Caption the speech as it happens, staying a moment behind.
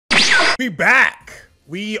We back.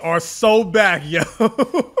 We are so back, yo.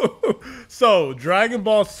 So, Dragon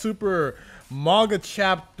Ball Super manga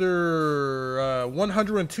chapter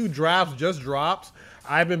 102 drafts just dropped.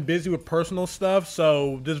 I've been busy with personal stuff,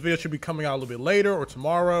 so this video should be coming out a little bit later or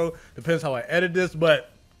tomorrow. Depends how I edit this,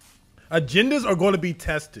 but agendas are going to be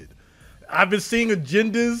tested. I've been seeing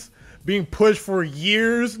agendas being pushed for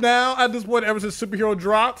years now at this point, ever since Superhero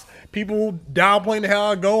drops. People downplaying the hell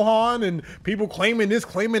out of Gohan and people claiming this,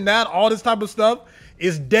 claiming that, all this type of stuff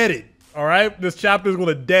is deaded. All right, this chapter is going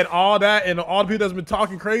to dead all that, and all the people that's been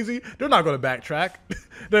talking crazy, they're not going to backtrack.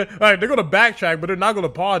 they're going to backtrack, but they're not going to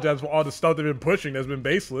apologize for all the stuff they've been pushing that's been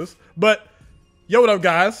baseless. But yo, what up,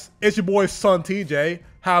 guys? It's your boy SonTJ.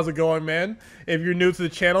 How's it going, man? If you're new to the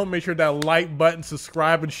channel, make sure that like button,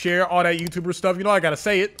 subscribe, and share all that YouTuber stuff. You know I gotta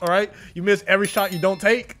say it, all right? You miss every shot you don't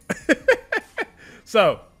take.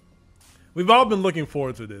 So, we've all been looking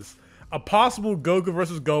forward to this. A possible Goku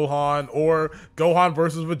versus Gohan, or Gohan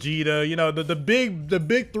versus Vegeta. You know, the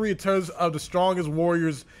big three in terms of the strongest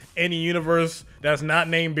warriors in the universe that's not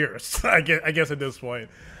named Beerus. I guess at this point.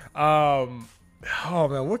 Oh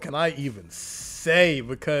man, what can I even say?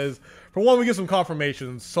 Because for one, we get some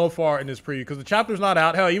confirmation so far in this preview, because the chapter's not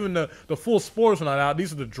out. Hell, even the full spoilers are not out.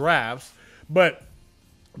 These are the drafts. But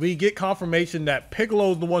we get confirmation that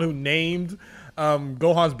Piccolo is the one who named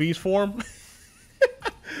Gohan's beast form.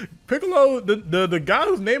 Piccolo, the guy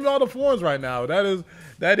who's naming all the forms right now.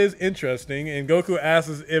 That is interesting. And Goku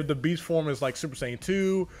asks if the beast form is like Super Saiyan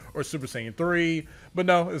 2 or Super Saiyan 3. But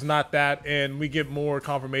no, it's not that. And we get more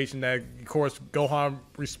confirmation that, of course, Gohan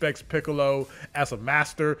respects Piccolo as a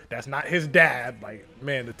master. That's not his dad. Like,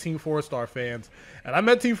 man, the Team 4-Star fans. And I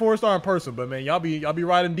met Team 4-Star in person, but man, y'all be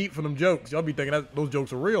riding deep for them jokes. Y'all be thinking that those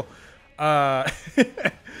jokes are real. But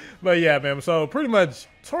yeah, man. So pretty much,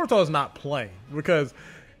 Toruto is not playing because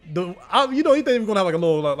you don't think we're gonna have like a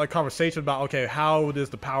little like conversation about, okay, how does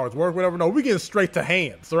the powers work, whatever. No, we're getting straight to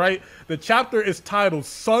hands. All right. The chapter is titled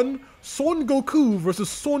Son Goku versus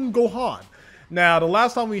Son Gohan. Now, the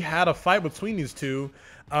last time we had a fight between these two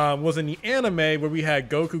was in the anime, where we had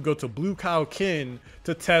Goku go to Blue Kaioken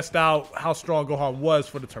to test out how strong Gohan was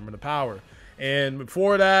for the Tournament of Power. And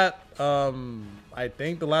before that, I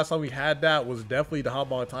think the last time we had that was definitely the Hot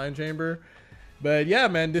Ball Time Chamber. But yeah,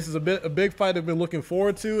 man, this is a big fight I've been looking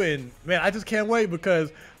forward to, and man, I just can't wait,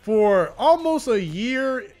 because for almost a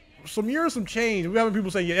year, some change, we having people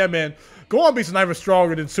saying, yeah, man, Gohan Beast is not even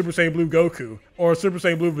stronger than Super Saiyan Blue Goku or Super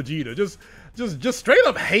Saiyan Blue Vegeta. Just straight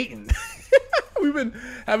up hating. We've been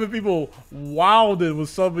having people wilding with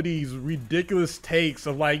some of these ridiculous takes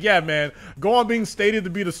of like, yeah, man, Gohan being stated to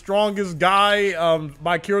be the strongest guy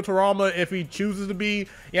by Kira Toriyama if he chooses to be.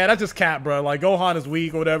 Yeah, that's just cap, bro. Like, Gohan is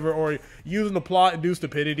weak or whatever, or using the plot-induced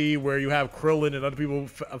stupidity where you have Krillin and other people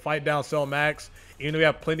fight down Cell Max. Even though we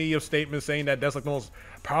have plenty of statements saying that that's like the most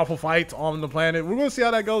powerful fights on the planet. We're going to see how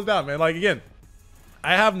that goes down, man. Like, again,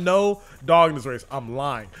 I have no dog in this race. I'm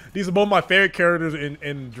lying. These are both my favorite characters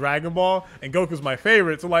in Dragon Ball, and Goku's my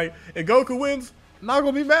favorite. So, like, if Goku wins, I'm not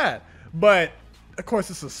going to be mad. But, of course,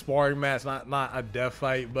 it's a sparring match, not a death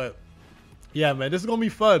fight. But, yeah, man, this is going to be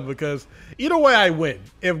fun, because either way I win.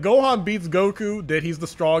 If Gohan beats Goku, then he's the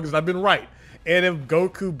strongest. I've been right. And if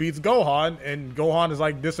Goku beats Gohan, and Gohan is,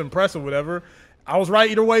 like, this impressive, whatever, I was right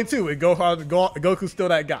either way, too. And Goku's still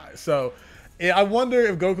that guy. So, I wonder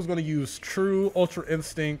if Goku's going to use true Ultra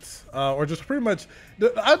Instinct, or just pretty much.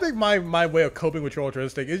 I think my way of coping with your Ultra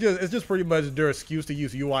Instinct is just pretty much their excuse to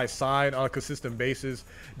use UI Sign on a consistent basis.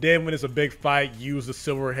 Then when it's a big fight, use the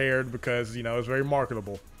silver haired, because you know it's very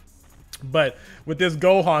marketable. But with this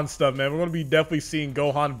Gohan stuff, man, we're going to be definitely seeing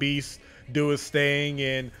Gohan Beast do his thing,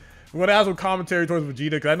 and we're going to have some commentary towards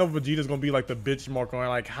Vegeta, because I know Vegeta's going to be like the bitch mark on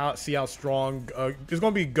like see how strong. It's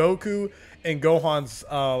going to be Goku and Gohan's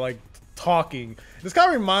like talking. This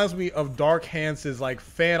kind of reminds me of Dark Hands' like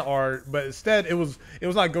fan art, but instead it was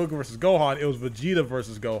not Goku versus Gohan, it was Vegeta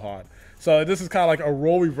versus Gohan. So this is kind of like a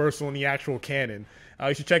role reversal in the actual canon.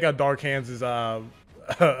 You should check out Dark Hands' take on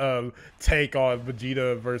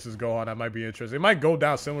Vegeta versus Gohan. That might be interesting. It might go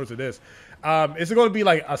down similar to this. Is it going to be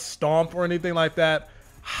like a stomp or anything like that?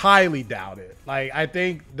 Highly doubt it. Like, I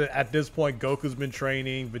think that at this point, Goku's been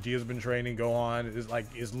training, Vegeta's been training, Gohan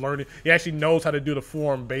is learning. He actually knows how to do the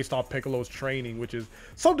form based off Piccolo's training, which is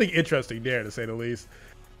something interesting there, to say the least.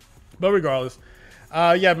 But regardless,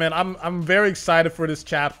 yeah, man, I'm very excited for this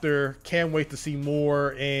chapter. Can't wait to see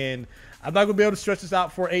more, and I'm not gonna be able to stretch this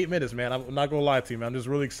out for 8 minutes, man. I'm not gonna lie to you, man. I'm just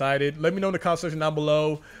really excited. Let me know in the comment section down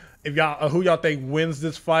below if y'all who y'all think wins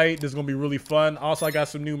this fight. This is gonna be really fun. Also, I got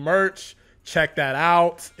some new merch. Check that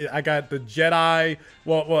out. I got the Jedi.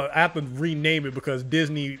 Well, I have to rename it because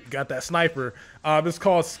Disney got that sniper. It's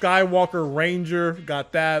called Skywalker Ranger.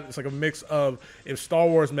 Got that. It's like a mix of if Star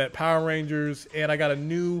Wars met Power Rangers. And I got a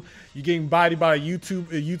new, you're getting bodied by a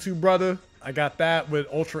YouTube brother. I got that with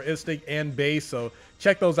Ultra Instinct and Base. So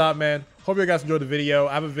check those out, man. Hope you guys enjoyed the video.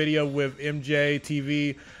 I have a video with MJ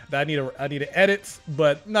TV that I need to edit,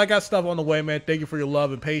 but I got stuff on the way, man. Thank you for your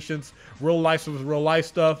love and patience. Real life stuff is real life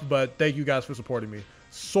stuff, but thank you guys for supporting me.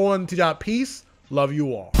 SonTJ, peace. Love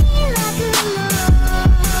you all.